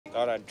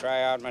Thought I'd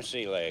try out my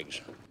sea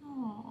legs.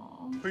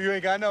 Aww. Well, you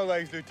ain't got no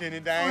legs,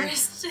 Lieutenant Dan.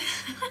 Forrest.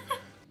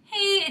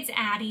 Hey, it's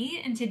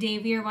Addie, and today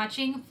we are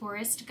watching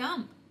Forrest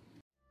Gump.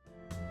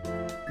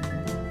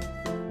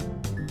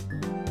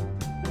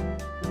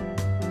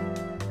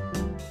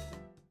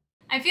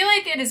 I feel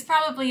like it is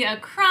probably a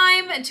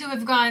crime to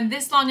have gone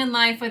this long in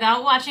life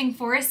without watching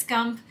Forrest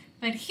Gump,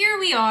 but here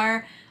we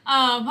are.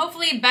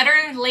 Hopefully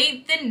better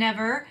late than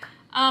never.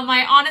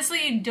 I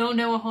honestly don't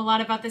know a whole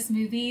lot about this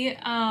movie.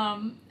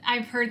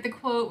 I've heard the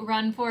quote,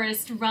 "Run,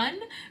 Forrest, run,"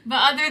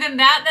 but other than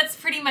that, that's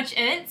pretty much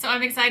it. So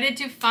I'm excited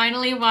to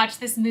finally watch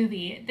this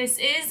movie. This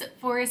is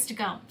Forrest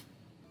Gump.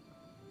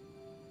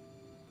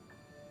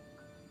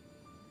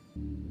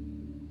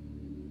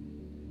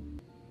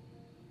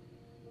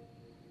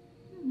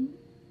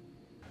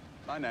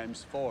 My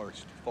name's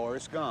Forrest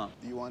Gump.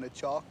 You want a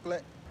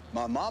chocolate?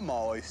 My mom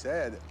always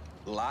said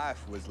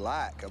life was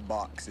like a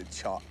box of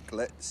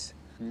chocolates.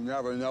 You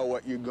never know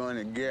what you're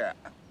gonna get.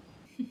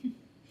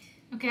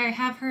 Okay, I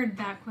have heard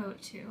that quote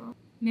too.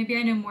 Maybe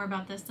I know more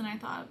about this than I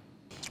thought.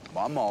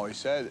 Mom always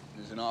said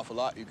there's an awful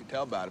lot you can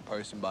tell about a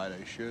person by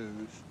their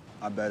shoes.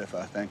 I bet if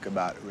I think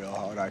about it real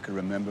hard, I could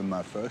remember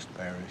my first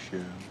pair of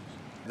shoes.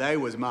 They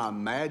was my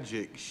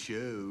magic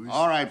shoes.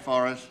 All right,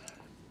 Forrest.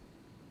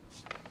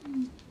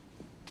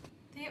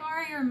 They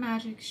are your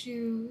magic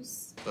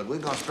shoes. But we're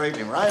gonna straighten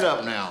him right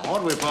up now,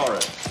 aren't we,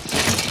 Forrest?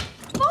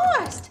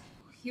 Forrest!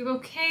 You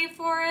okay,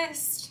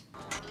 Forrest?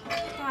 You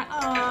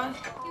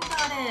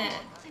got it.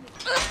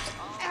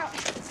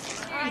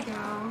 There you go.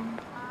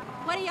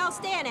 What are y'all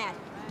staring at?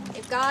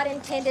 If God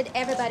intended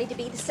everybody to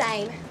be the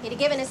same, he'd have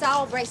given us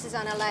all braces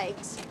on our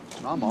legs.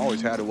 Mom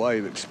always had a way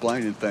of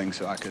explaining things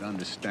so I could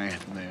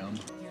understand them.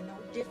 You're no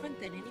different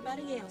than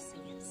anybody else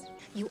is.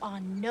 You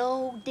are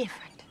no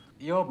different.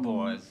 Your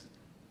boy's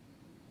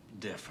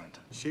different.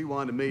 She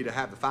wanted me to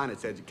have a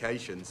finance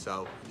education,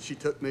 so she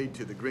took me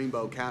to the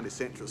Greenbow County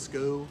Central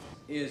School.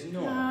 Is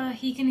normal.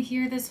 He can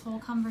hear this whole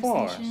Forrest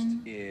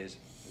conversation. is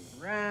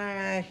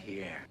right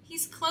here.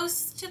 He's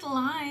close to the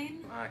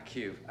line.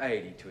 IQ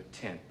 80 to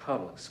attend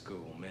public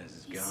school,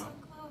 Mrs. He's so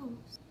Gump.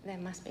 close. There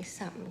must be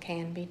something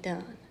can be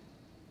done.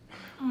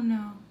 Oh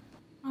no.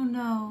 Oh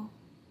no.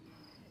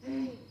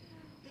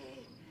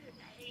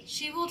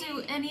 She will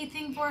do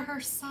anything for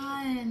her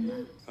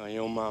son.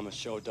 Your mama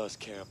sure does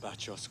care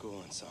about your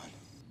schooling, son.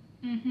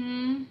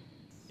 Mm-hmm.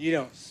 You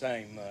don't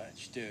say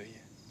much, do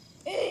you?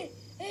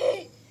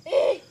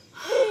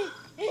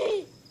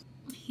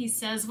 He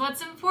says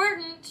what's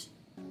important.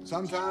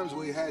 Sometimes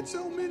we had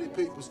so many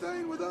people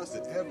staying with us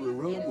that every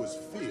room was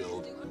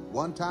filled.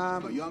 One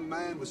time, a young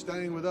man was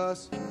staying with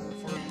us.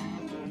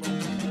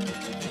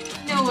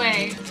 No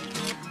way.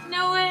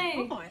 No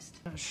way.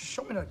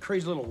 Show me that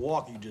crazy little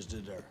walk you just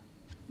did there.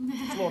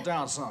 Slow it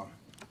down some.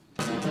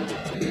 This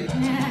is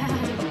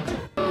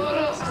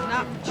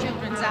not for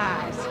children's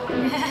eyes.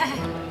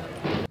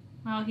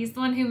 Well, he's the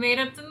one who made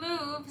up the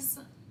moves.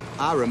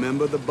 I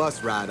remember the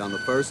bus ride on the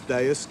first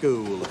day of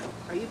school.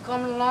 Are you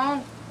coming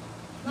along?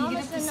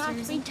 Mama said not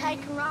to be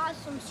taking rides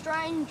from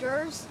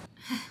strangers.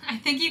 I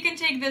think you can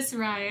take this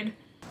ride.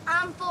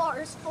 I'm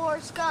Forrest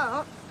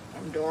Gump.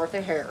 I'm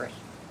Dorothy Harris.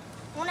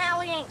 Well, now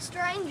we ain't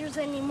strangers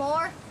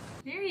anymore.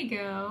 There you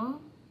go.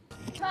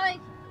 Hey,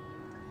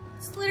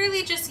 It's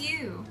literally just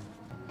you.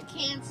 I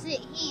can't sit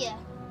here.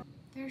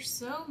 They're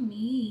so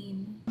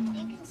mean. You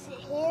can sit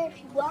here if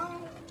you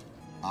want.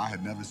 I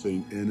had never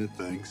seen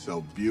anything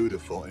so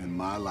beautiful in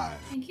my life.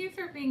 Thank you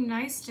for being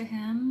nice to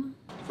him.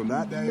 From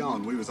that day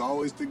on, we was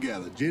always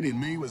together. Jenny and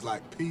me was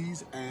like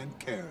peas and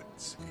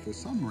carrots. For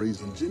some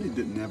reason, Jenny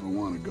didn't ever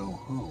want to go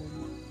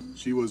home.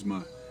 She was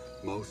my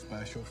most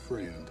special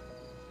friend.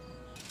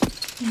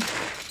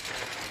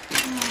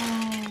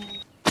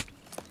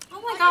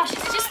 Oh my gosh,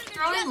 he's just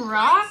throwing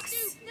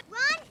rocks?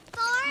 Run,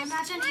 Forrest!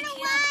 Imagine he Run can't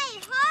away!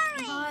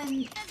 Hurry!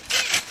 run.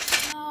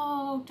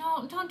 No,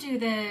 don't do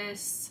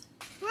this.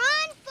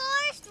 Run,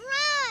 Forrest,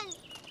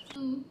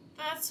 run!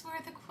 That's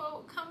where the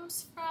quote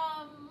comes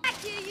from.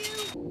 Back to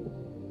you!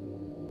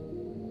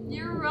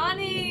 You're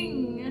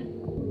running.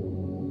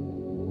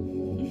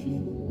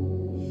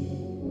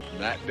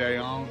 That day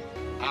on,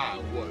 I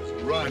was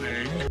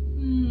running.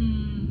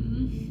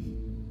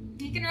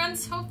 He can run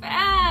so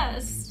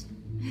fast.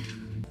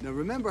 Now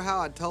remember how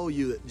I told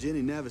you that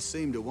Jenny never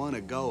seemed to want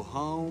to go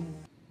home?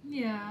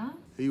 Yeah.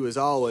 He was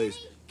always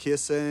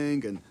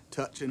kissing and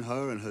touching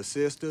her and her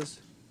sisters.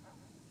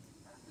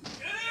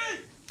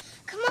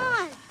 Come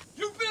on!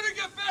 You better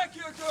get back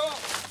here, girl!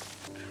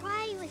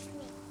 Pray with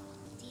me.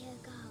 Dear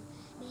God,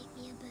 make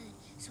me a bird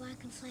so I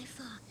can fly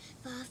far,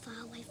 far,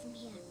 far away from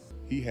here.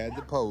 He had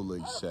the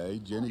police say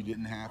Jenny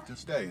didn't have to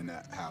stay in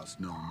that house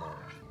no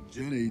more.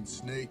 Jenny'd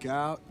sneak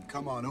out and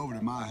come on over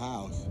to my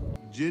house.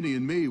 Jenny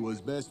and me was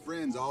best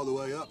friends all the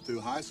way up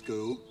through high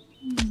school.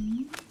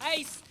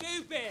 Hey,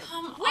 stupid!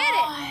 Come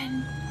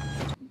on.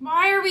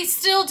 Why are we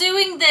still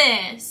doing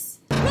this?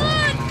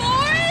 Run,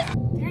 Forrest!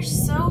 They're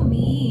so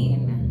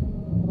mean.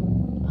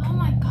 Oh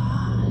my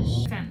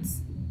gosh.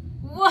 Fence.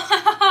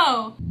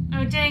 Whoa!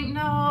 Oh dang,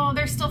 no,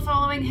 they're still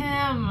following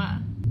him.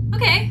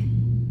 Okay.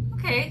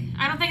 Okay,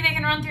 I don't think they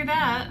can run through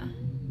that.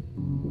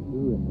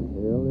 Who in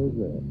the hell is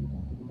that?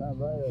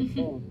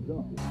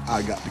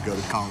 I got to go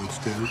to college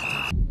too.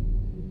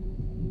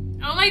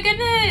 Oh my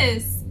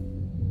goodness!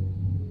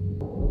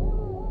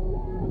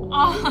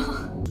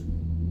 Oh.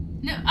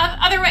 No,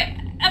 other way.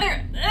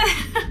 Other.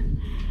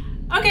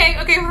 Okay,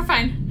 we're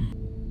fine.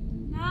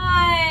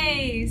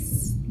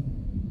 Nice.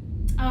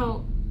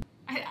 Oh,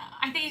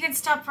 I think you can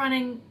stop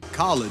running.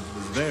 College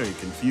was very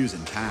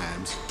confusing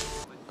times.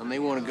 And they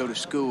want to go to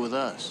school with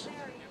us.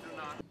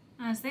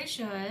 As they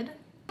should.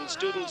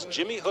 Students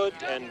Jimmy Hood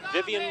and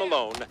Vivian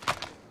Malone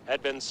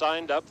had been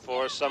signed up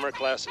for summer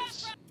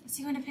classes. Is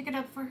he going to pick it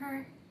up for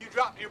her? You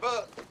dropped your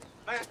book,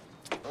 man.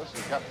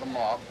 Listen, kept them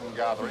off from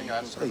gathering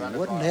and Hey,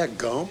 wasn't that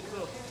Gump?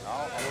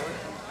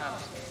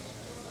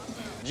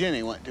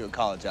 Jenny went to a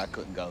college I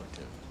couldn't go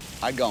to.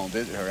 I'd go and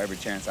visit her every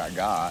chance I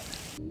got. I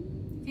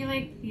feel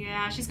like,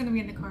 yeah, she's going to be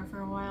in the car for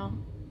a while.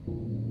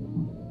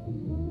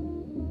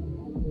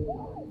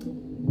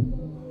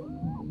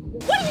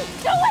 What are you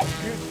doing?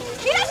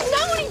 He doesn't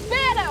know any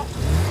better.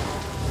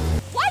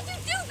 Why'd you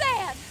do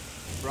that?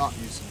 Brought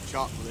you some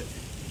chocolate.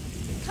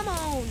 Come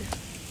on.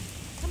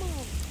 Come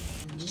on.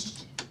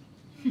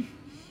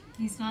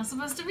 He's not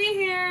supposed to be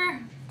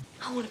here.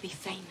 I want to be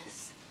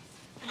famous.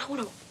 And I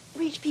want to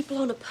reach people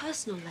on a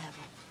personal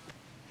level.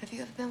 Have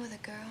you ever been with a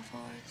girl,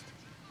 Forrest?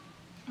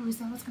 Oh, is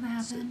that what's going to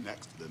happen? Sit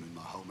next to them in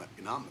my home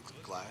economics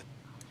class.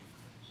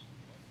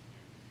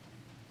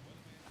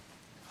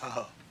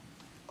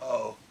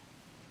 Oh.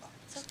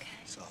 It's okay.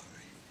 Sorry.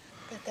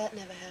 But that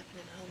never happened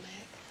in home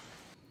ec.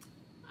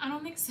 I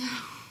don't think so.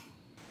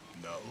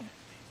 No.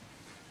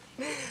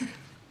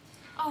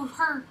 Oh,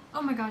 her.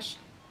 Oh my gosh.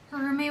 Her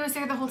roommate was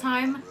there the whole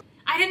time.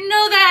 I didn't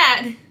know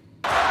that.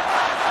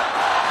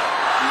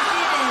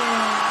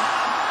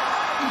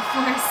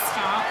 Forrest,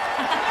 stop.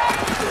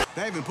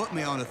 They even put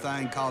me on a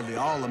thing called the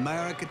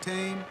All-America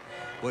Team,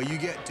 where you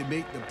get to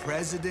meet the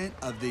President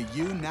of the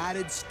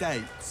United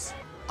States.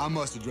 I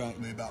must have drank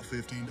me about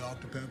 15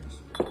 Dr.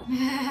 Peppers.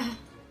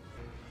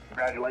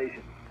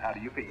 Congratulations. How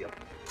do you feel?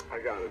 I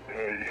got a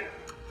page.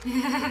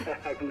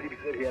 I believe he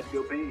said he had to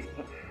go pee.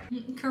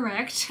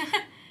 Correct.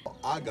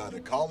 I got a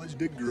college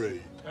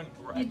degree.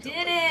 You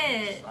did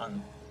it.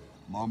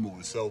 Mama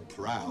was so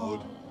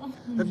proud.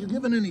 Have you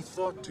given any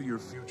thought to your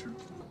future?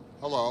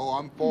 Hello,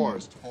 I'm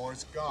Forrest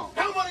Gump.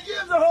 How many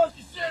gives a horse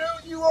you shit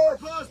who you are,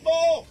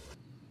 pussball?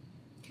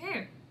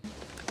 Okay.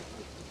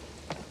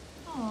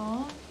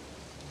 Aww.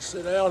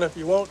 Sit down if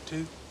you want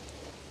to.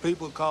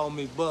 People call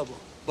me Bubba.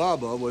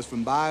 Bubba was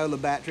from Bayou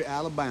Battery,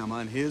 Alabama,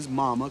 and his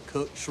mama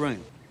cooked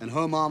shrimp. And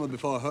her mama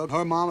before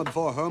her mama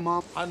before her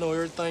mama. I know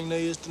everything there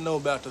is to know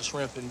about the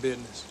shrimping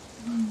business.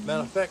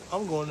 Matter of fact,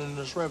 I'm going into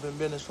the shrimping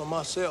business for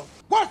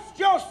myself. What's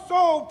your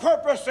sole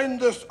purpose in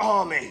this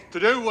army? To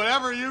do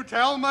whatever you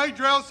tell me,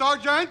 Drill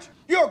Sergeant.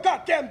 You're a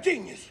goddamn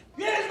genius.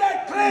 Is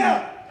that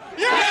clear?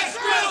 Yes,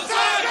 Drill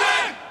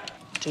Sergeant!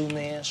 2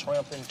 men,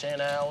 shrimping 10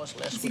 hours,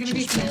 less Is what it you gonna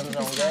be spend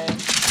on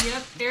gas.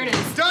 Yep, there it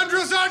is. Done,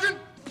 Drill Sergeant!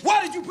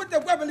 Why did you put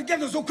that weapon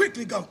together so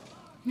quickly, Gump?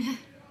 You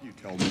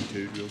told me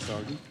to, Drill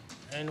Sergeant.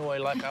 Anyway,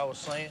 like I was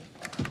saying,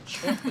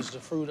 shrimp is the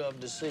fruit of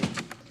the sea.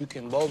 You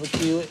can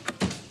barbecue it,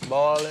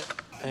 boil it,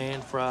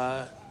 pan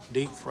fry,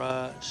 deep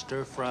fry,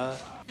 stir fry.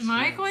 Am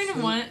I going to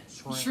want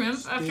shrimp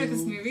after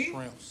this stew, movie?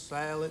 Shrimp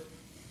salad.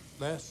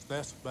 That's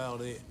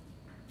about it.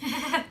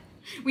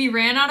 We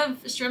ran out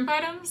of shrimp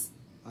items?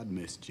 I'd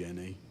miss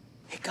Jenny.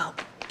 Hey,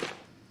 Gump.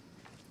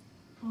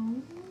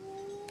 Oh.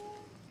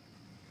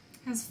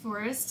 Has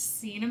Forrest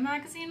seen a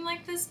magazine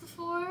like this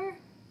before?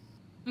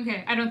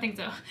 Okay, I don't think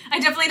so. I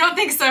definitely don't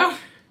think so.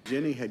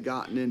 Jenny had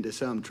gotten into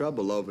some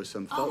trouble over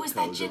some was that photos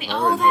of Jenny? her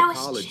Oh, in that her was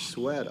college Jenny.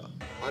 sweater.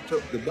 I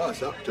took the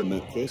bus up to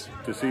Memphis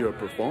to see her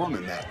perform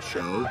in that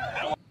show.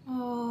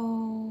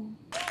 Oh.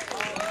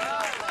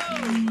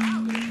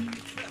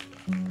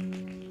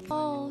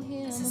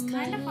 This is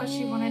kind of what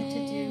she wanted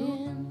to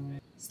do.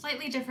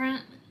 Slightly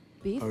different.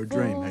 Her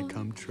dream had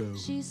come true.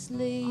 She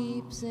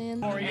sleeps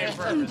in Forrest,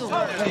 what are you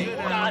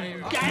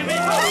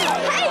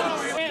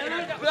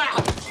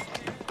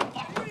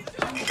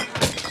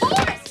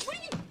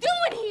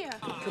doing here?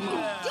 Come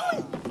on.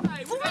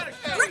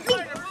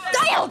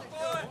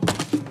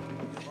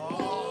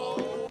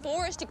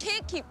 Forrest, you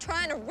can't keep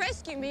trying to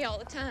rescue me all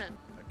the time.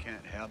 I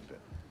can't help it.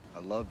 I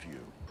love you.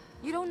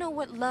 You don't know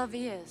what love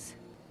is.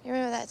 You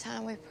remember that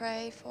time we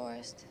prayed,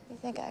 Forrest? You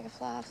think I could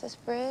fly off this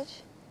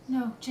bridge?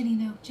 No, Jenny,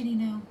 no. Jenny,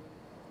 no.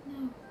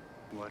 No.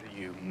 What do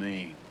you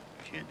mean,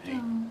 Jenny?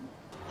 No.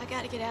 I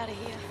gotta get out of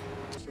here.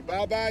 So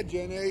bye-bye,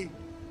 Jenny.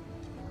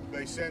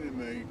 They sending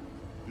me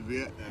to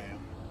Vietnam.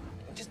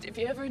 Just if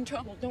you're ever in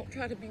trouble, don't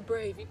try to be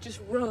brave. You just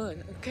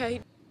run,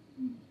 okay?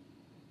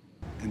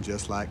 And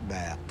just like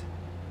that,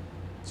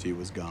 she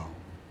was gone.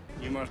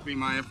 You must be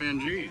my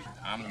FNG.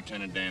 I'm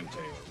Lieutenant Dantes,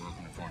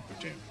 working at Fort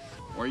Lieutenant.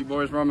 Where are you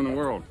boys from in the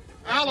world?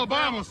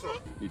 Alabama, sir.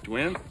 You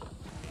twins?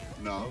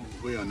 No,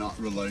 we are not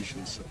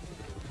relations, sir.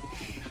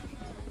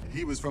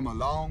 He was from a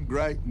long,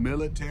 great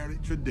military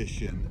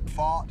tradition,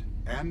 fought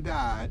and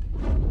died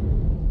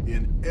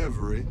in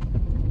every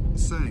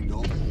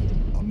single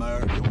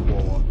American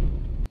war.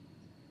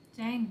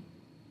 Dang.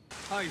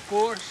 Hi,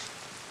 Forrest.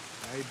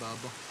 Hey,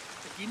 Bubba.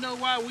 You know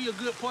why we a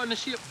good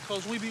partnership?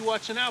 Because we be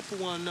watching out for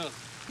one another.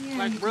 Yeah,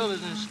 like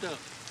brothers and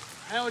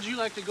stuff. How would you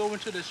like to go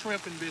into the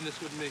shrimping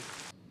business with me?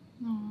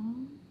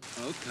 Aww.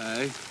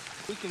 Okay.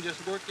 We can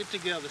just work it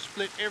together,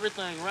 split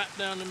everything right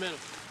down the middle.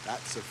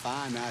 That's a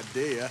fine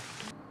idea.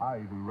 I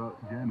even wrote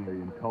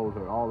Jenny and told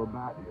her all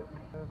about it.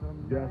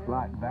 Just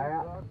like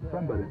that,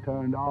 somebody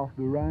turned off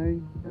the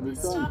rain and the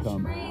sun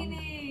come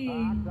raining.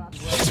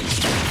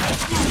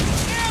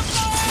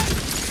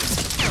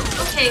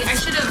 Okay, I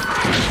should have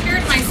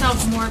prepared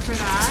myself more for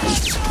that.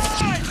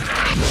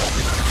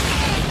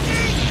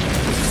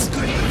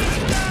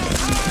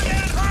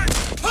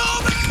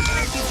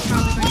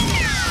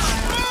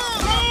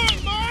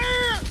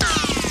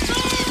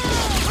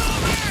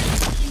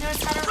 He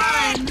knows how to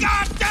run.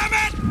 God damn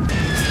it!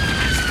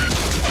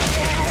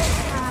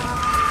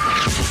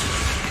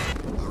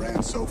 I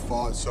ran so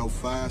far and so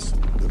fast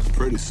that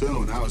pretty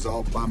soon I was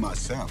all by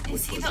myself.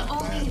 Is he the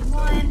only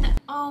one?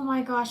 Oh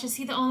my gosh, is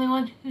he the only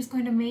one who's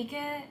going to make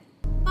it?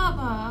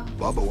 Bubba.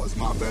 Bubba was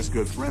my best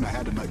good friend. I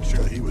had to make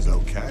sure he was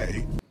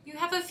okay. You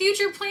have a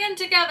future plan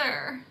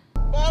together.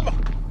 Bubba!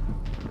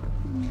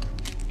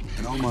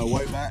 And on my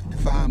way back to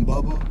find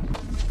Bubba,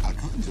 I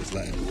couldn't just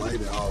let him lay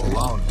there all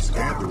alone and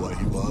scared the way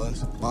he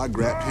was. I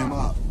grabbed him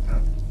up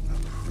and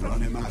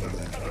run him out of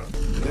there.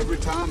 And every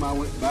time I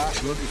went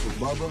back looking for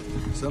Bubba,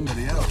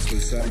 somebody else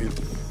was saying,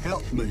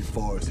 "Help me,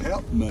 Forrest,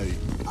 help me."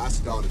 I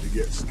started to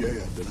get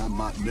scared that I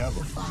might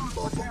never find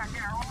Bubba.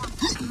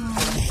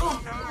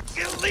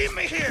 Just leave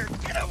me here!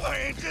 Get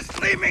away! Just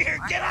leave me here!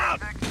 Get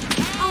out!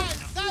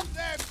 Stop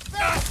that!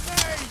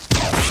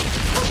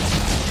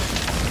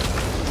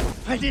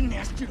 I didn't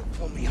ask you to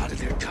pull me out of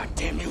there,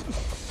 goddamn you!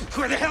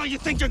 Where the hell you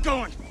think you're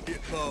going?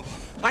 Get Bubba.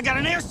 I got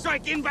an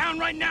airstrike inbound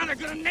right now. They're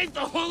gonna nade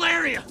the whole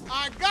area.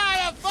 I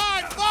gotta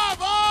find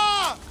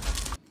Bubba!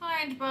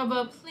 Find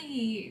Bubba,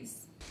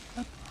 please.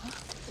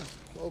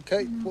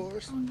 Okay,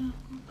 Forrest. Oh no.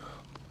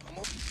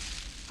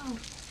 Oh.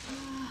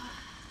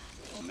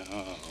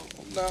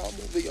 No, I'm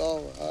gonna be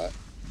all right.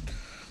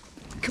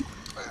 Come on,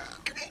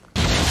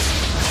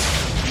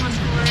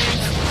 Forrest.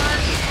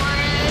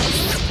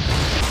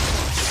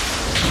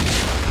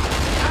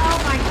 Oh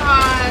my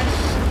gosh.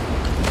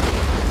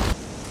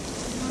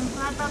 I'm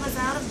glad Bubba's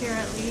out of here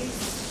at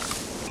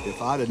least.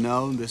 If I'd have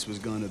known this was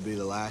going to be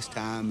the last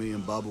time me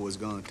and Bubba was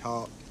going to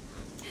talk,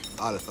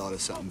 I'd have thought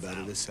of something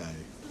better to say.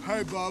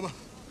 Hey, Bubba.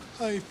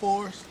 Hey,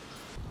 Forrest.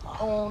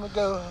 I want to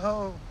go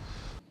home.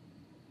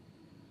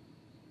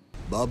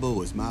 Bubba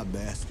was my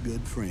best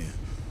good friend.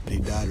 He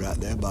died right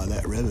there by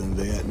that river in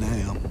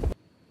Vietnam.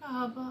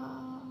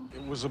 Bubba.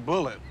 It was a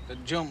bullet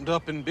that jumped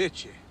up and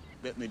bit you.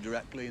 Bit me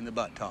directly in the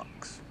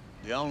buttocks.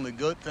 The only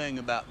good thing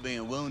about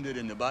being wounded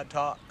in the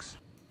buttocks,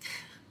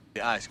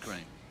 the ice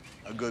cream.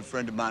 A good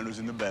friend of mine was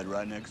in the bed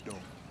right next door.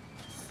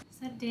 Is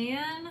that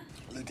Dan?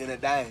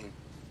 Lieutenant Dan.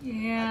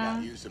 Yeah. I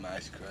got you some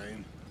ice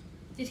cream.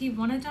 Did he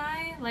want to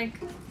die? Like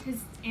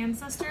his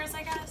ancestors,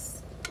 I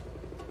guess?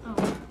 Oh,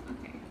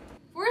 okay.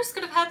 Forrest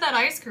could have had that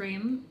ice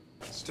cream.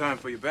 It's time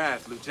for your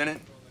bath,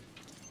 Lieutenant.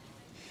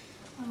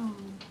 Oh.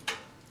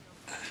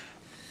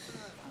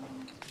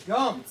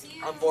 Gump.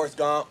 I'm Forrest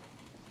Gump.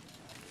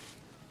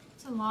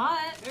 It's a lot.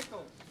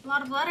 A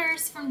lot of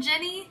letters from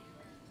Jenny.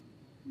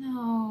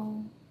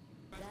 No.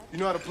 You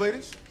know how to play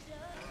this?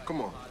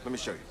 Come on, let me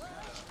show you.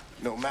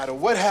 No matter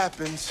what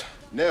happens,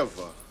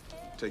 never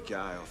take your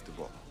eye off the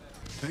ball.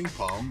 Ping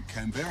pong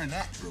came very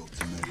natural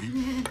to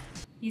me.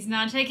 He's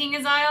not taking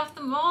his eye off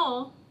the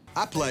ball.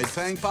 I played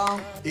ping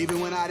pong even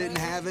when I didn't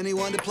have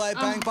anyone to play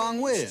ping pong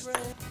with.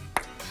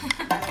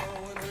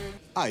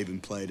 I even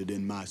played it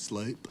in my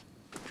sleep.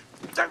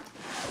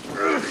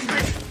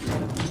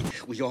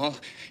 We all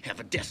have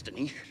a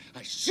destiny.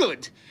 I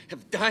should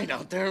have died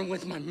out there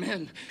with my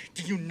men.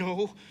 Do you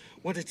know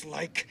what it's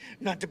like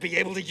not to be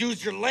able to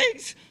use your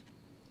legs?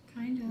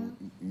 Kind of.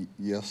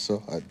 Yes, sir,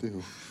 I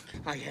do.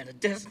 I had a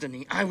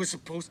destiny. I was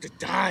supposed to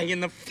die in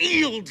the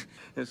field.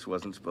 This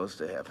wasn't supposed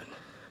to happen.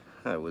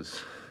 I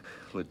was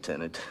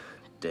Lieutenant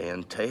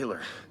Dan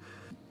Taylor.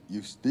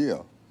 You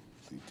still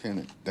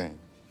Lieutenant Dan.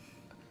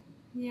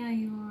 Yeah,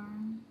 you are.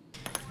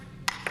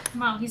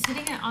 Wow, he's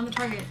hitting it on the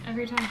target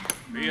every time.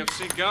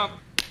 BFC Gump.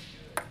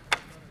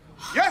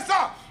 Yes,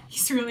 sir!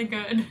 He's really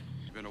good.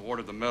 You've been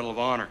awarded the Medal of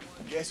Honor.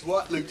 Guess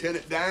what,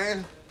 Lieutenant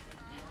Dan?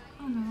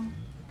 Oh no.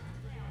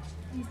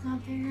 He's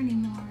not there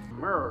anymore.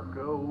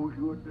 America owes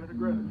you a debt of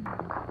gratitude.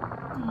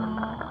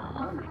 Aww.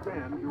 I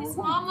understand you His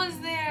were mom was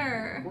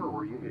there. Where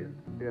were you hid?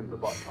 In the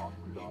buttocks,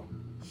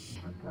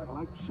 I'd kind of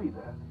like to see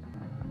that.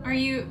 Are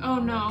you? Oh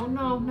no,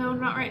 no, no,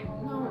 not right.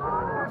 No.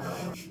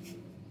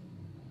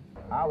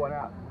 I went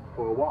out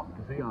for a walk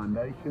to see our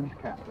nation's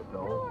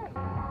capital.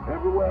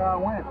 Everywhere I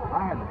went,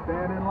 I had to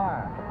stand in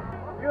line.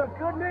 You're a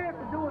good man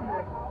for doing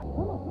this.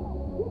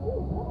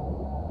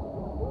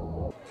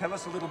 Tell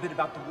us a little bit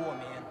about the war,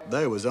 man.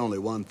 There was only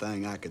one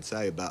thing I could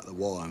say about the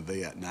war in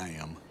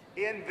Vietnam.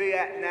 In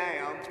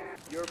Vietnam,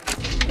 you're...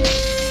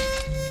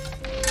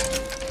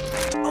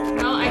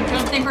 Well, I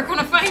don't think we're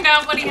gonna find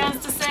out what he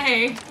has to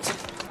say.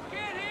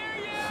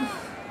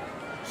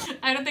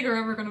 I don't think we're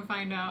ever gonna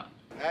find out.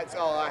 That's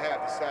all I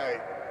have to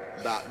say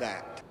about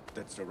that.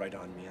 That's the right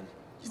on, man.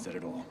 You said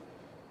it all.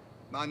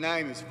 My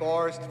name is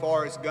Forrest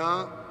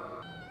Gump.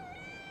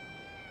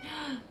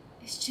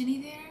 Is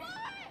Jenny there?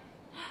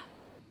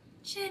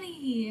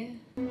 Jenny!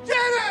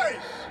 Jenny!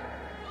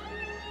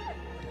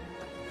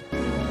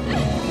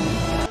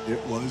 It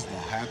was the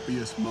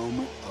happiest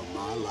moment of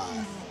my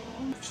life.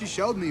 She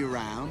showed me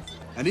around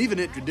and even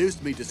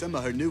introduced me to some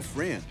of her new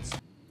friends.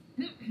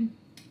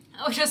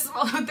 Oh, just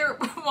swallowed their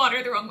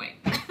water the wrong way.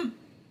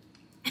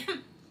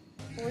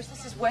 Forrest,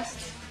 this is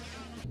West.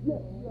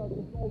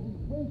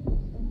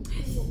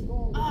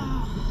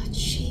 Oh,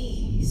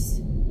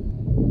 jeez.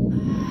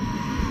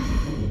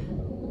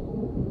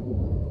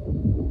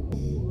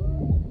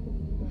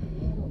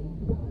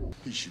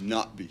 He should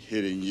not be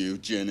hitting you,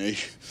 Jenny.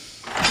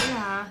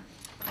 Yeah.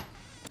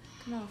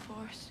 Come on,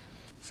 Forrest.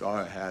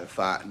 Sorry I had a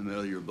fight in the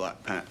middle of your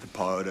Black Panther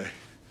party.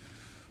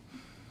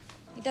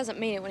 He doesn't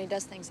mean it when he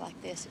does things like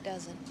this. It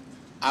doesn't.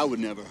 I would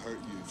never hurt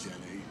you,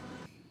 Jenny.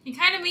 He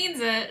kind of means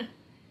it.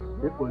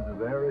 It was a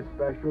very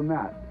special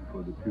night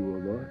for the two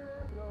of us.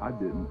 I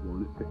didn't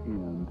want it to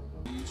end.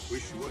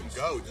 Wish you wouldn't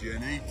go,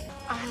 Jenny.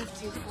 I have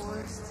to,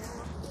 Forrest.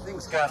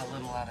 Things got a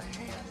little out of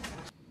hand.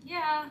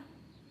 Yeah.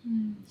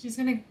 She's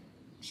gonna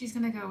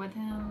go with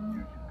him.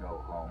 You should go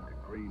home to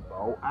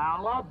Greenbow,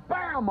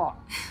 Alabama.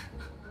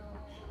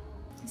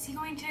 Is he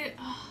going to?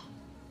 Oh,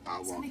 I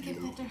he's gonna want give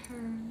you that to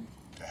her.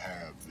 to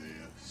have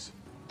this.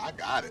 I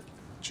got it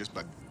just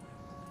by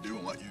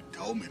doing what you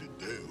told me to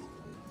do.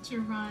 To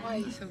run. Why are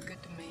you so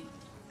good to me?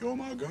 You're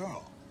my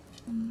girl.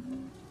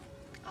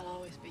 I'll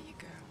always be your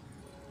girl.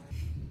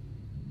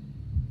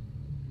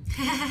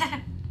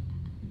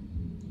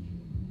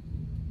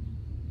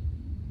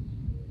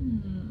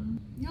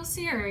 You'll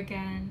see her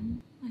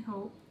again, I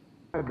hope.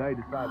 They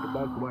decided the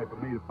best way for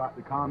me to fight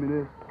the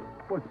communists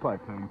was to play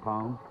ping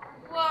pong.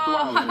 Whoa! So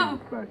I was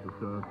in special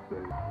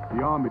substitute.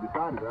 The Army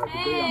decided I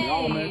should be on the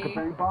All-American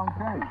ping pong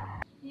team.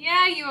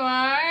 Yeah, you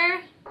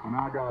are. When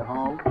I got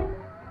home,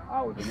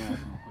 I was a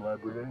national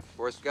celebrity.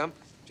 Forrest Gump,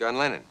 John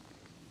Lennon.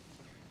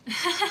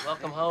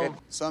 Welcome home.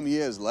 Some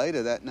years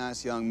later, that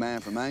nice young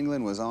man from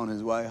England was on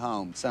his way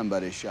home.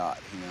 Somebody shot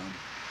him.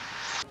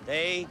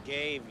 They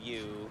gave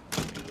you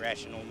the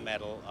Congressional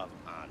Medal of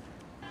Honor.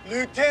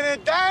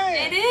 Lieutenant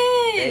Dan! It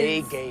is!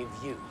 They gave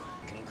you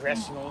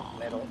Congressional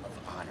Medal of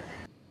Honor.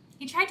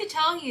 He tried to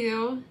tell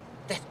you.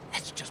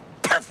 That's just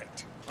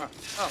perfect.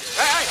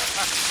 Hey!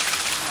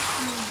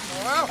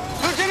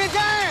 Lieutenant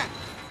Dan!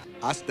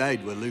 I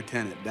stayed with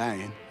Lieutenant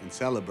Dan and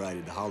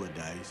celebrated the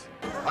holidays.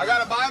 I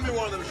gotta buy me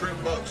one of them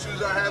shrimp boats as soon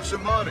as I have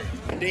some money.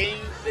 The day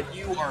that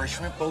you are a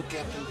shrimp boat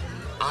captain,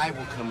 I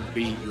will come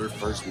be your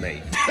first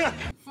mate.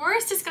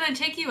 Forrest is gonna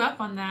take you up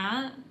on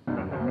that.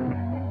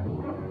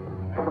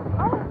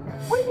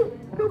 What are you,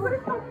 stupid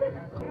or something?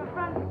 Your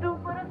friend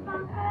stupid or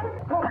something?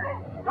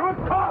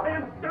 Don't call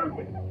him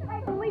stupid!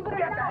 Leave it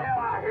Get the hell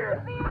out of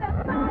here!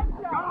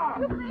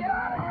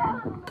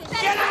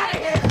 Get out of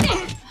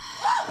here!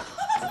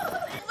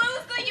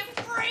 Luther, you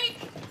freak!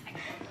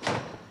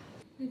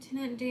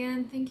 Lieutenant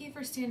Dan, thank you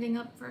for standing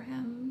up for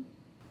him.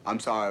 I'm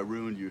sorry I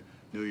ruined your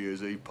New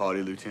Year's Eve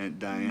party, Lieutenant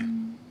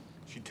Dan.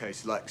 She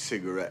tastes like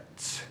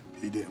cigarettes.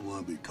 He didn't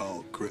want to be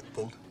called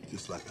crippled,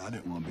 just like I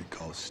didn't want to be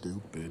called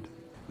stupid.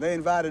 They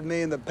invited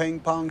me and the ping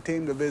pong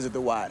team to visit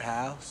the White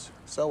House,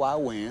 so I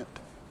went.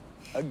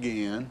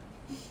 Again.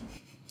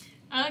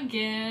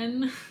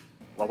 Again.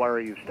 Well, where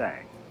are you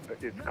staying?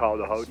 It's called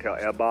the Hotel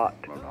Ebot.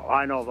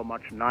 I know of a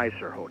much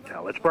nicer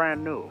hotel. It's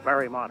brand new,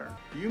 very modern.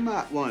 You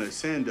might want to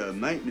send a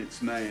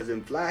maintenance man.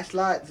 Them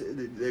flashlights,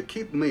 they're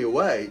keeping me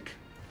awake.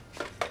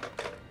 Oh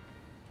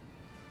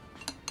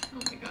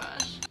my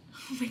gosh.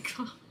 Oh my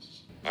gosh.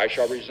 I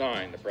shall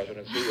resign the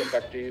presidency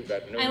effective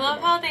at noon. I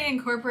love how they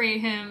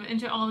incorporate him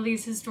into all of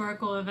these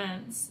historical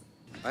events.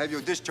 I have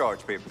your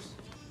discharge papers.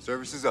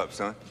 Service is up,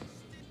 son.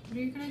 What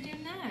are you gonna do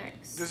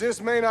next? Does this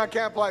mean I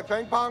can't play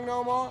ping pong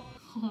no more?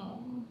 Oh.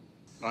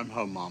 I'm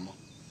home, Mama.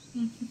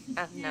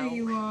 There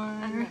you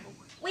are.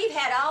 We've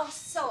had all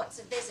sorts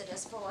of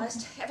visitors,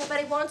 Forrest.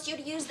 Everybody wants you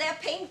to use their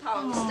ping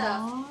pong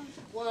stuff.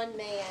 One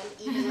man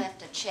even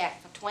left a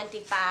check for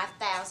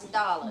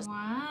 $25,000.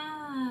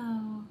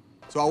 Wow.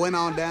 So I went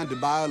on down to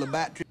Biola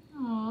Battery.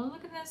 Oh,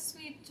 look at that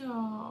sweet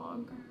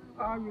dog.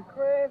 Are you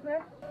crazy?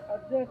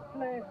 Or just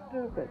plain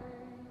stupid?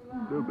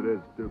 Stupid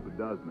is stupid,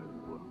 doesn't it?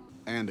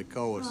 And of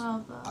course,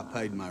 Bubba. I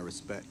paid my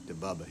respect to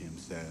Bubba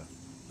himself.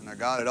 And I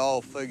got it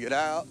all figured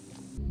out.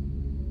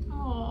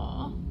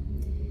 Aw.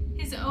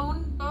 His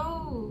own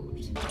boat.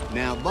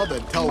 Now,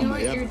 Bubba told You know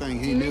me what you're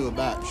everything he knew doing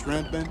about now?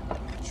 shrimping.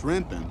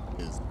 Shrimping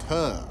is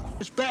tough.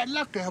 It's bad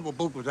luck to have a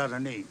boat without a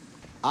name.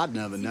 I'd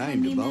never Is he gonna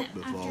named a name boat it after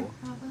before.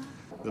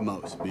 Bubba? The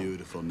most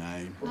beautiful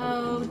name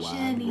Oh, in the wide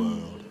Jenny.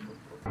 world.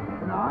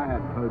 Now, I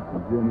hadn't heard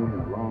from Jenny in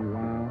a long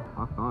while.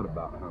 I thought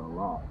about her a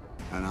lot.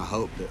 And I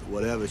hope that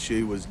whatever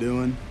she was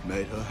doing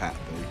made her happy.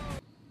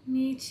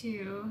 Me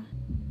too.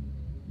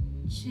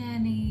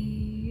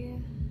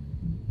 Jenny.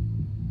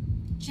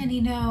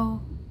 Jenny,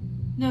 no.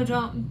 No,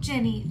 don't.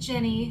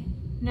 Jenny.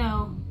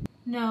 No.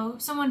 No.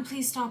 Someone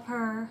please stop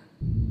her.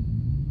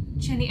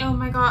 Jenny, oh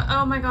my god.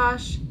 Oh my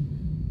gosh.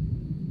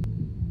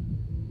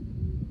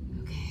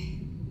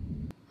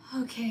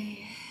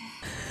 Okay.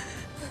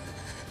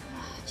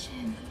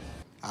 Jenny.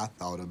 I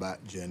thought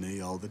about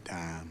Jenny all the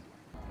time.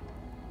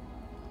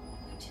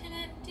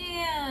 Lieutenant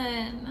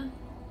Dan.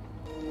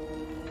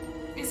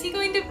 Is he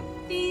going to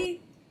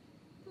be...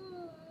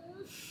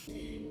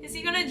 Is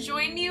he gonna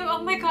join you?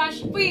 Oh my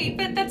gosh, wait,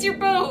 but that's your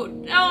boat.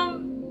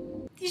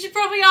 You should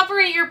probably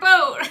operate your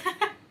boat.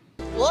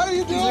 What are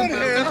you doing here? Is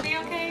your boat gonna be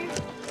okay?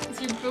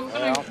 Is your boat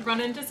gonna run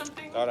into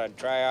something? Thought I'd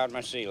try out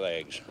my sea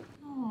legs.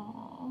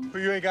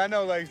 Well, you ain't got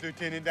no legs,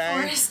 Lieutenant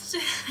Dan. Forrest.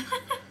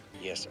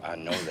 Yes, I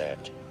know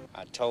that.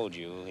 I told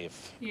you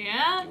if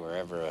Yeah? you were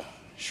ever a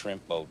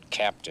shrimp boat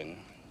captain,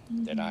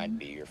 that I'd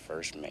be your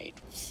first mate.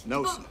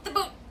 No, sir. The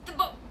boat.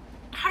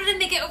 How did it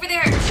make it over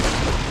there?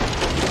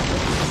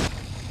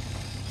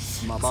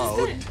 My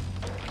boat.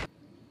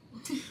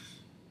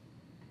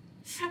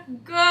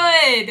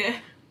 Good.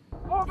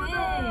 Over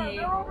there!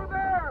 They're over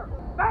there!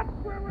 That's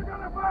where we're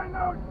gonna find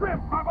those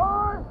shrimp, my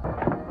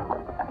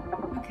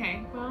boy!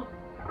 Okay, well,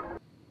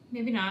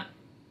 maybe not.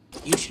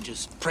 You should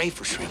just pray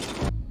for shrimp.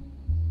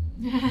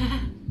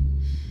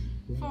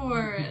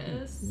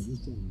 Forrest.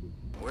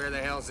 Where the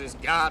hell's this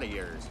god of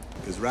yours?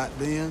 Because right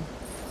then,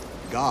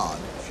 God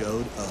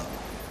showed up.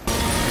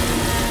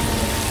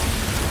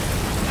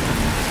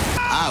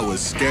 I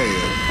was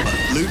scared,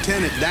 but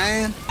Lieutenant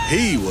Dan,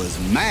 he was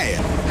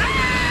mad.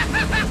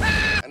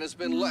 And has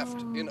been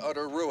left in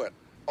utter ruin.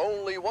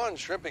 Only one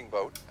shrimping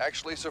boat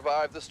actually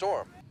survived the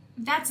storm.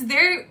 That's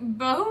their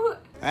boat?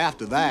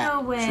 After that,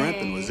 No way.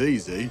 shrimping was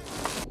easy.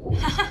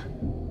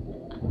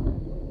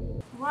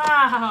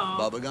 Wow.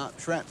 Bubba Gump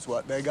shrimp's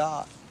what they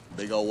got.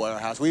 Big old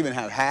warehouse. We even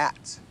have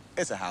hats.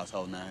 It's a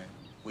household name.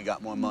 We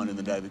got more money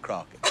than David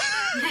Crockett.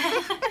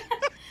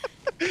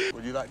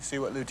 Would you like to see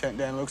what Lieutenant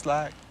Dan looks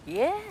like?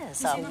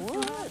 Yes, I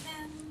would.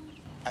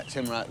 That's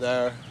him right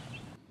there.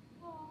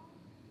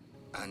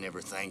 I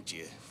never thanked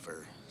you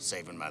for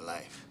saving my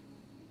life.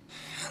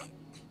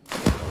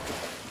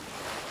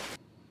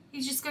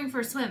 He's just going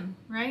for a swim,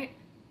 right?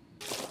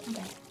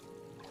 Okay.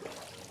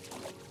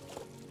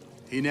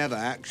 He never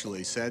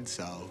actually said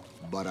so,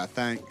 but I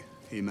think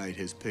he made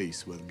his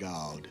peace with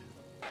God.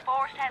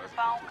 Forrest had a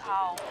phone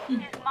call. His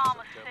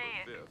mama's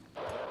sick.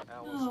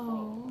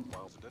 Oh.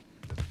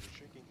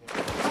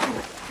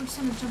 We're just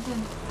gonna jump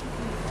in.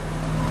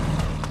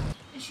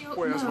 Is she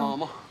Where's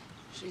Mama?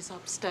 She's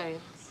upstairs.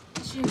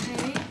 Is she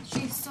okay?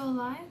 She's still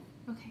alive?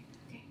 Okay.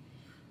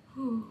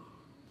 Whew.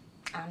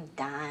 I'm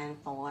dying,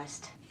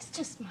 Forrest. It's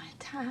just my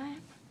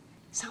time.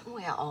 Something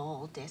we're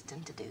all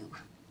destined to do.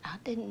 I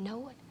didn't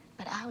know it,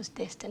 but I was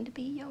destined to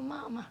be your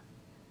mama.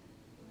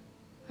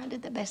 I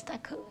did the best I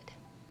could.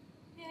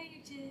 Yeah,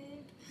 you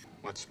did.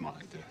 What's my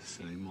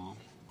destiny, Mom?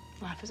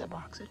 Life is a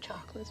box of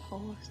chocolates,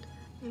 Forrest.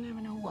 You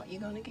never know what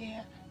you're gonna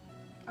get.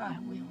 I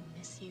will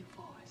miss you,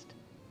 Forrest.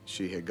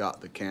 She had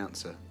got the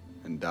cancer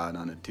and died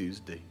on a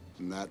Tuesday.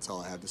 And that's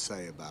all I have to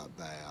say about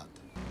that.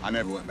 I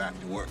never went back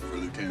to work for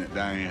Lieutenant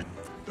Dan.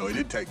 Though he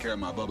did take care of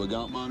my Bubba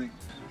Gump money.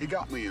 He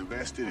got me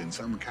invested in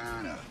some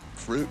kind of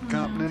fruit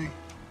company.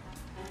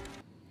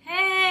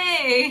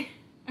 Hey!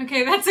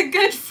 Okay, that's a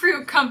good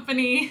fruit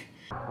company.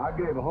 I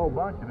gave a whole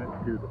bunch of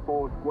it to the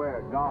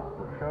Foursquare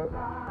Gospel Church,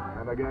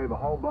 and I gave a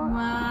whole bunch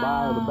to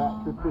Bio the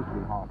Baptist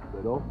Fishing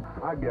Hospital.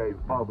 I gave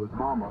Bubba's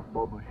mama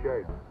Bubba's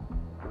share.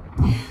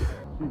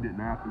 She didn't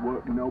have to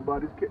work in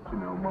nobody's kitchen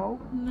no more.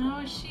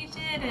 No, she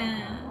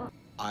didn't.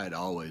 I'd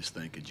always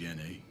think of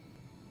Jenny.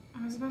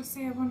 I was about to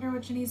say, I wonder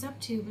what Jenny's up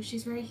to, but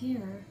she's right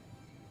here.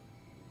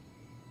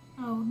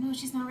 Oh, no,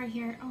 she's not right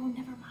here. Oh,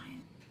 never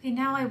mind. Okay,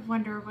 now I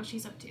wonder what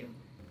she's up to.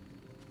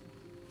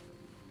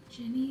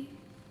 Jenny?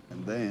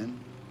 And then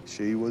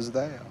she was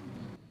there.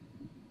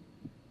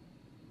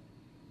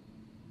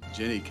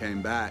 Jenny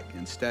came back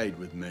and stayed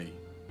with me.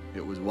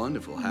 It was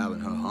wonderful having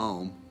her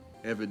home.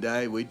 Every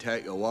day we'd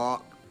take a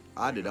walk.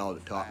 I did all the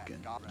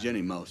talking.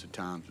 Jenny most of the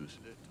times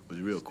was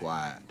real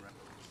quiet.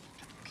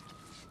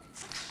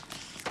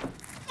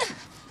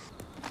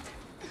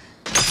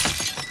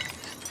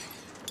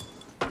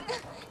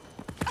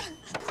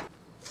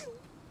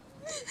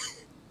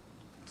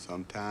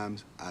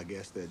 Sometimes I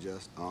guess there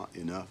just aren't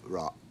enough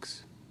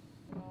rocks.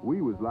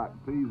 We was like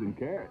peas and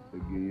carrots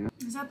again.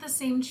 Is that the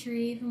same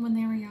tree from when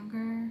they were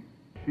younger?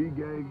 She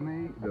gave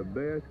me the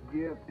best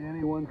gift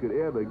anyone could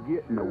ever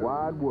get in the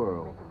wide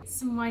world.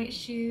 Some white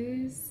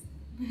shoes.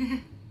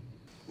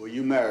 Will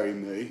you marry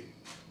me?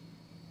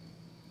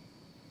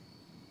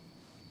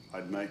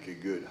 I'd make a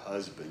good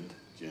husband,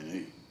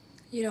 Jenny.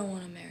 You don't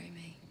want to marry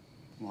me.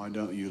 Why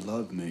don't you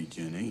love me,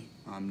 Jenny?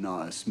 I'm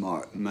not a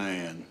smart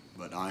man,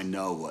 but I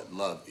know what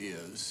love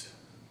is.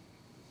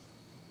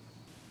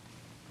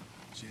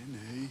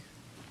 Jenny.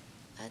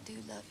 I do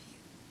love you.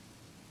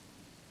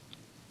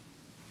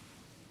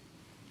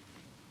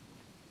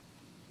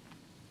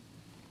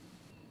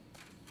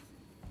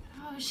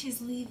 Oh,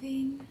 she's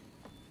leaving.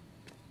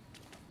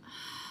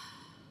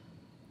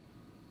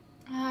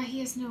 He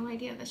has no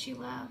idea that she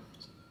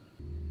left.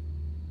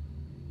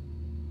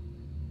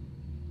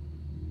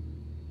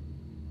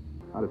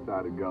 I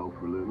decided to go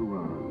for a little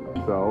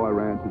run. So I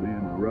ran to the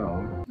end of the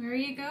road. Where are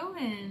you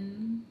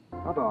going?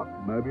 I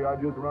thought maybe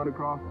I'd just run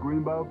across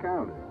Greenbow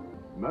County.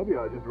 Maybe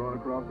I'd just run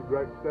across the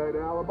great state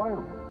of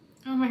Alabama.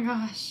 Oh my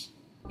gosh.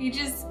 He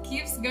just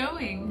keeps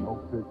going. No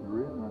particular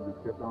reason, I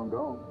just kept on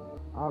going.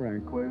 I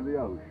ran clear to the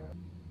ocean.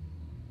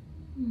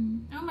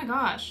 Oh my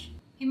gosh.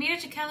 He made it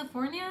to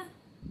California?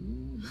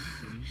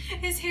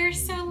 His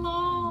hair's so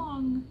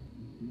long.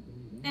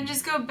 And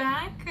just go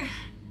back?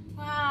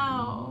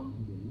 Wow.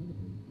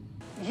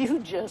 You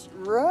just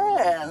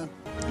ran.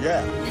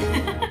 Yeah.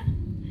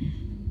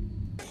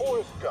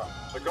 Forrest Gump,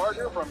 the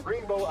gardener from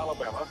Greenbow,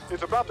 Alabama,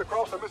 is about to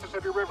cross the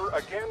Mississippi River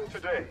again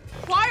today.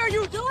 Why are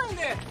you doing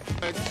this?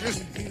 I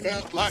just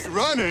felt like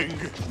running.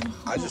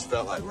 I just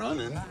felt like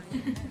running.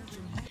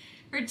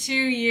 For 2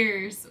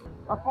 years.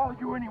 I'll follow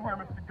you anywhere,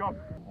 Mr. Gump.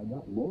 I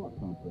got more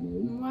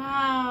company.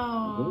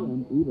 Wow.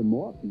 And even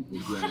more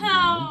people.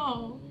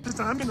 Wow.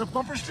 I'm in the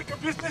bumper sticker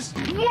business.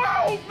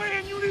 Whoa,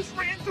 man, you just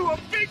ran through a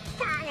big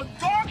pile of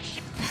dog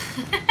shit.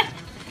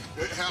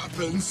 It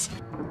happens.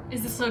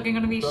 Is the slogan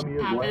gonna be Some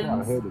years later, I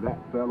happens? heard of that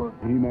fella.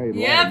 He made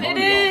Yep, it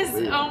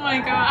is. Oh my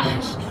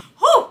gosh.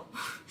 Whew.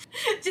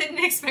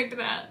 Didn't expect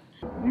that.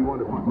 You want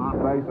to put my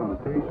face on a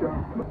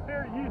t-shirt?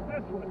 Here, use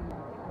this one.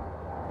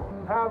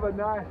 Have a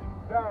nice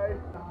day.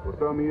 Well,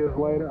 some years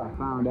later, I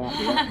found out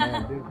that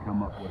man did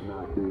come up with an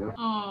idea.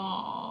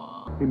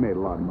 Aww. He made a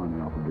lot of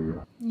money off of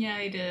beer. Yeah,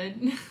 he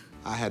did.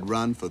 I had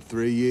run for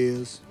 3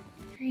 years.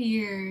 3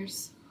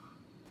 years.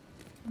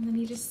 And then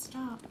he just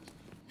stopped.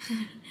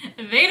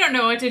 They don't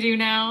know what to do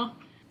now.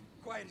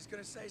 Quiet, he's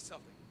gonna say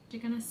something. What you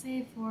gonna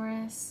say,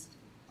 Forrest?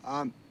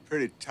 I'm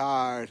pretty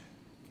tired.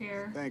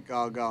 Fair. I think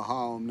I'll go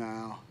home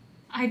now.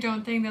 I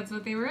don't think that's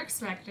what they were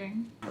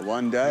expecting.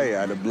 One day,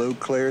 out of blue,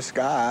 clear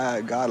sky,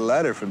 I got a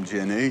letter from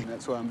Jenny.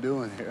 That's what I'm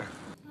doing here.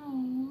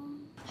 Aww.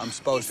 I'm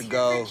supposed to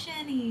go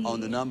Jenny. on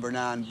the number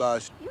 9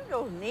 bus. You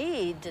don't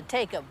need to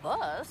take a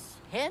bus.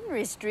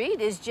 Henry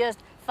Street is just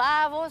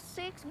 5 or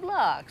 6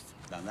 blocks.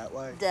 Down that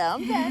way?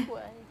 Down that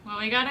way. Well,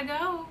 we gotta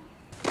go.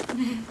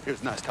 It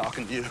was nice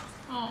talking to you.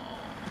 Oh,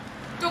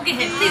 don't get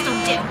hit. Please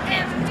don't get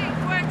hit.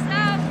 Everything works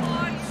out,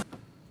 boys.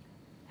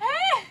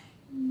 Hey!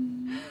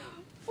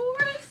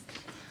 Forrest?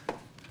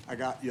 I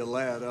got your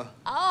letter.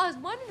 Oh, I was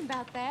wondering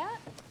about that.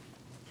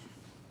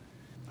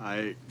 I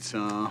ate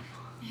some.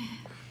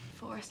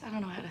 Forrest, I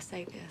don't know how to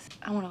say this.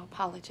 I want to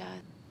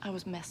apologize. I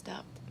was messed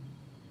up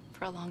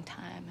for a long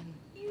time, and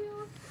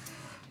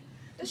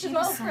This is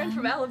my old friend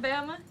from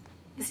Alabama.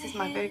 this is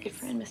my very good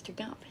friend, Mr.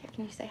 Gump. Here,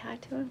 can you say hi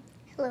to him?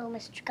 Hello,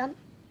 Mr. Gump.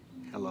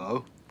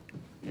 Hello.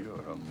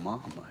 You're a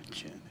mama,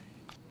 Jenny.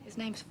 His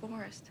name's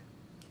Forrest.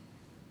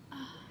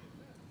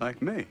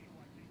 Like me.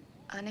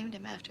 I named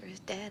him after his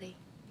daddy.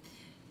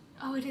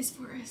 Oh, it is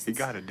Forrest. You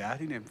got a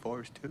daddy named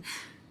Forrest, too?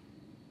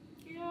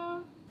 Yeah.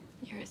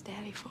 You're his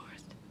daddy,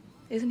 Forrest.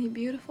 Isn't he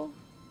beautiful?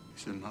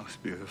 It's the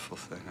most beautiful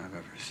thing I've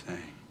ever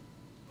seen.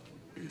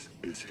 Is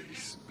he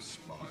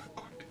smart?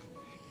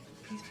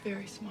 He's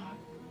very smart.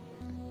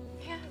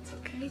 Yeah, it's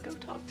okay. Go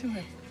talk to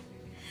him.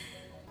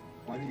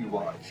 What are you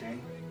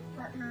watching?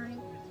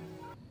 Fortnite.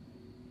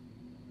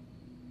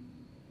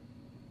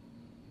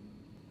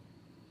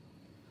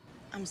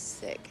 I'm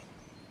sick,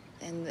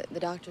 and the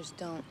doctors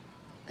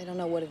they don't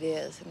know what it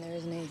is, and there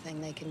isn't anything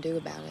they can do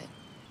about it.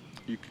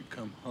 You could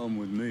come home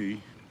with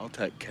me. I'll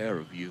take care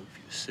of you if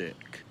you're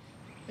sick.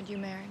 Would you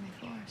marry me,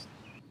 Forrest?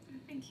 I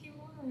think he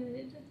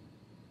would.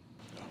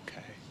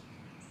 Okay.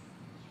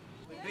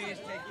 Please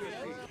take your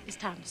seat. It's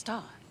time to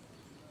start.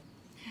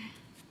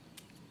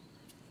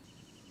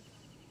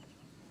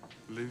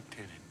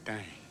 Lieutenant Dane.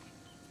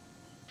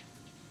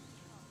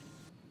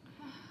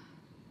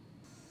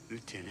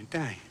 Lieutenant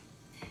Dane.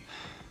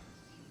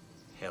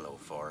 Hello,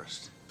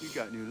 Forrest. You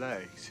got new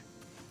legs.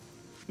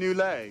 New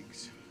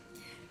legs.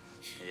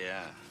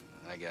 Yeah,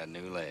 I got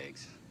new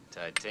legs.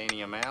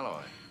 Titanium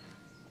alloy.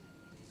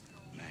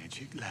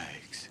 Magic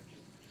legs.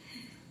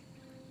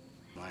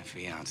 My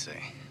fiance,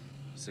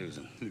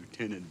 Susan.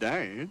 Lieutenant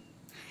Dane.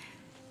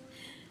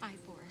 Hi,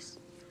 Forrest.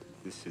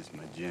 This is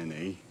my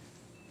Jenny.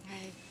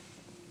 Hey,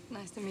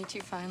 nice to meet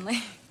you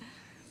finally.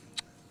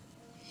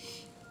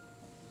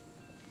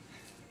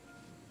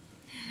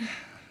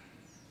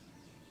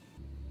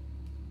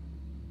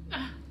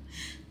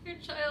 Your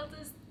child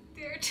is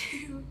there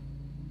too.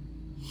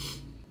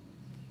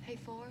 Hey,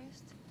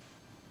 Forrest.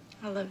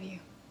 I love you.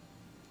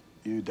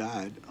 You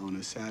died on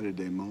a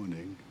Saturday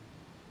morning.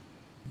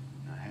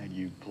 I had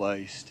you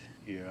placed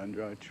here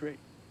under a tree.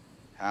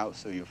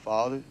 House of your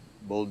father,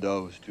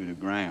 bulldozed to the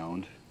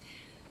ground.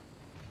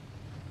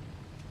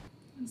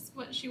 That's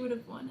what she would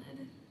have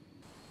wanted.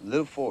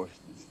 Little Forrest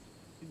is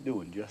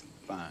doing just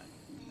fine.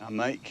 I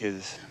make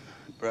his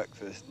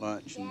breakfast,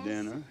 lunch, and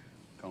dinner,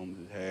 combs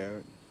his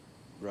hair,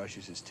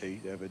 brushes his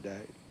teeth every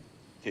day,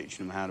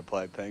 teaching him how to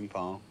play ping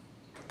pong.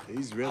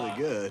 He's really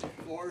good.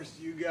 Forrest,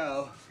 you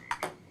go.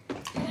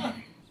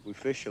 We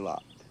fish a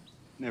lot.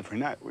 And every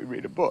night we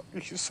read a book.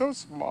 You're so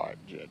smart,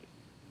 Jenny.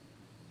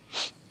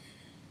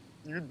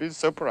 You'd be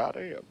so proud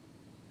of him.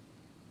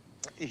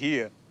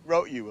 He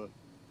wrote you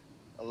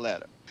a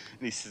letter.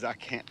 And he says, I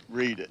can't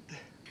read it.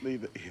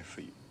 Leave it here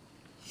for you.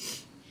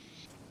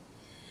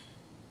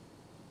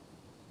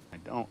 I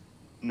don't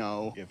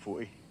know if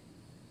we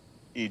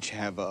each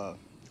have a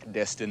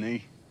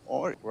destiny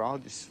or we're all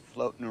just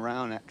floating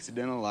around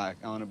accidental like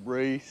on a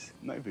breeze.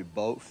 Maybe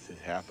both has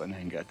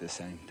happening at the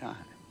same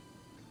time.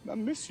 I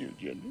miss you,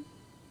 Jenny.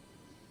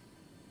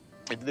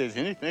 If there's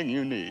anything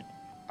you need,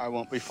 I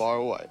won't be far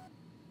away.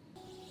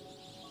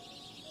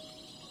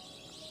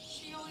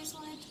 She always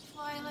wanted to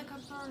fly like a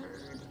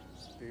bird.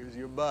 Here's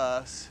your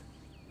bus.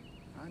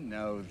 I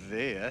know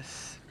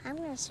this. I'm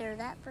gonna serve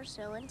that for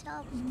show and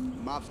tell.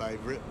 My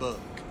favorite book.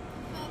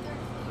 Feather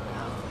flew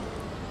out.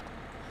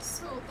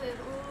 So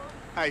little.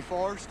 Hey,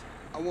 Forrest,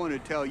 I want to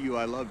tell you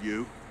I love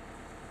you.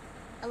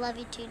 I love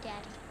you too,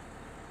 Daddy.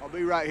 I'll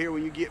be right here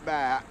when you get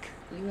back.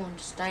 You want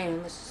to stay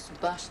on this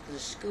bus to the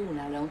school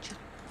now, don't you?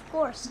 Of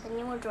course, and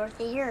you were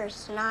Dorothy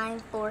yours, and I'm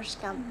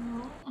Forrest Gump.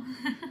 They're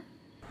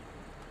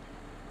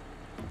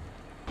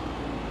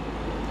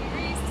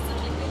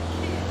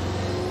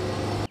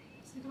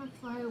gonna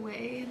fly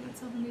away, and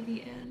that's how the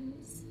movie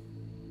ends.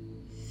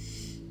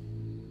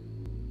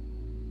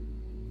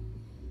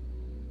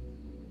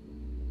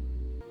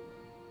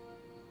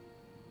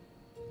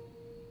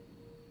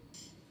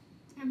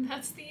 And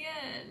that's the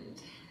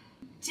end.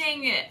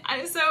 Dang it.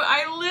 I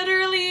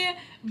literally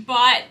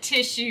bought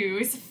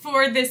tissues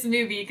for this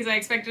movie because I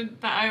expected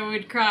that I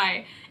would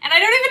cry. And I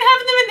don't even have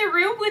them in the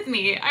room with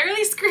me. I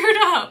really screwed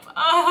up.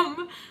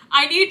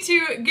 I need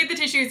to get the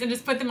tissues and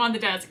just put them on the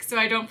desk so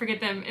I don't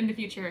forget them in the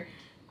future.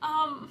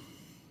 And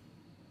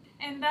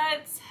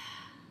that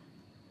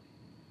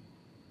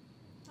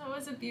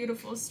was a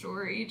beautiful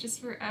story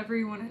just for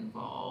everyone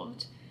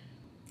involved.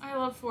 I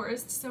love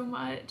Forrest so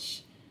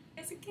much.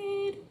 As a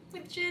kid,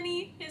 with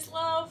Jenny, his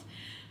love.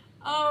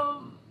 I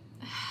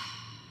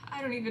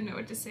don't even know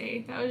what to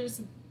say. That was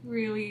just a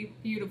really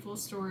beautiful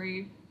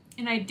story.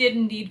 And I did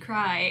indeed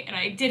cry, and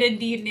I did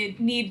indeed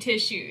need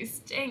tissues.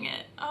 Dang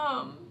it.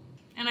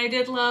 And I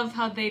did love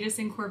how they just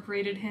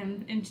incorporated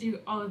him into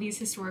all of these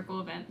historical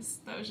events.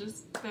 That was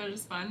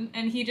just fun.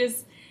 And he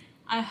just,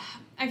 I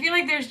feel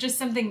like there's just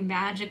something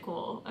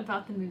magical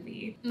about the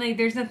movie. Like,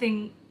 there's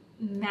nothing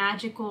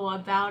magical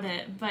about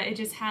it, but it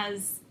just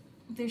has,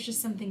 there's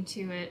just something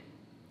to it.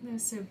 That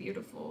was so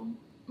beautiful.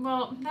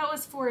 Well, that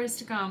was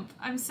Forrest Gump.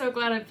 I'm so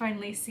glad I've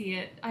finally seen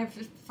it. I've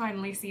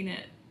finally seen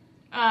it.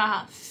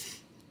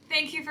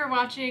 Thank you for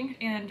watching,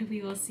 and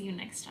we will see you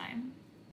next time.